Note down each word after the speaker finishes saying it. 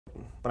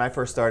when I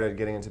first started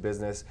getting into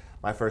business,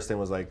 my first thing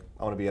was like,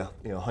 I want to be a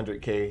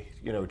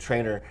 100K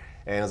trainer,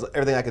 and it was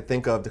everything I could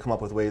think of to come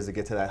up with ways to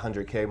get to that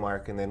 100K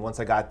mark. And then once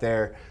I got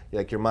there,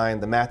 like your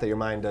mind, the math that your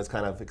mind does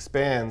kind of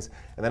expands,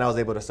 and then I was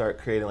able to start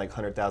creating like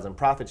 100,000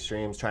 profit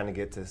streams, trying to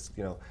get to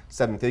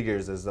 7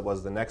 figures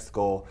was the next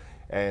goal.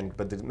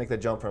 But to make that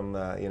jump from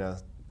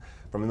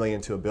from $1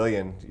 million to $1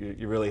 billion,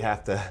 you really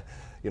have to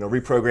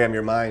reprogram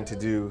your mind to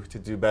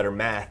do better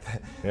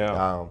math.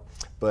 Yeah.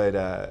 When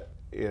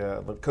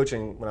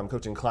I'm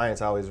coaching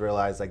clients, I always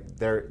realize like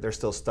they're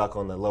still stuck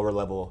on the lower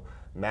level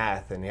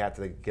math, and you have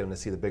to get them to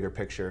see the bigger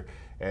picture.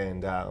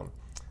 And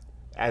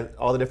as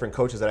all the different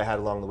coaches that I had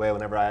along the way,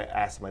 whenever I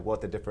asked them like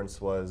what the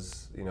difference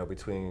was,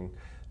 between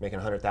making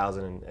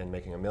 100,000 and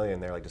making $1 million,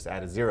 they're like, just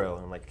add a zero.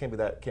 And I'm like, can't be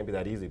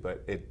that easy,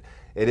 but it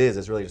is.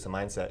 It's really just a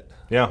mindset.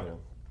 Yeah.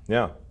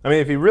 Yeah. I mean,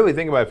 if you really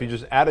think about it, if you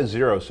just add a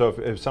zero, so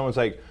if someone's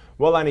like,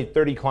 well, I need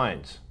 30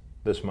 clients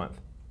this month,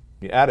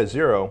 you add a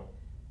zero,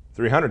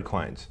 300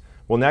 clients.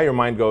 Well, now your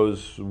mind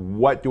goes,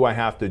 what do I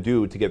have to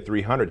do to get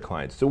 300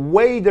 clients? It's a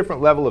way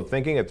different level of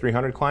thinking at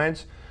 300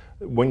 clients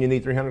when you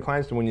need 300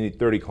 clients than when you need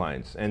 30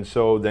 clients. And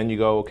so then you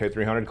go, okay,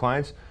 300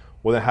 clients.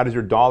 Well, then how does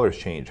your dollars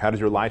change? How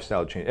does your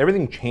lifestyle change?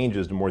 Everything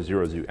changes the more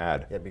zeros you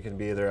add. Yeah, it can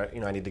be either,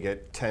 I need to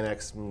get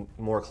 10x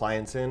more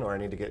clients in, or I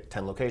need to get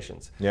 10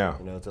 locations. Yeah.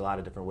 It's a lot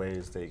of different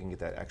ways that you can get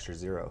that extra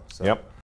zero. So. Yep.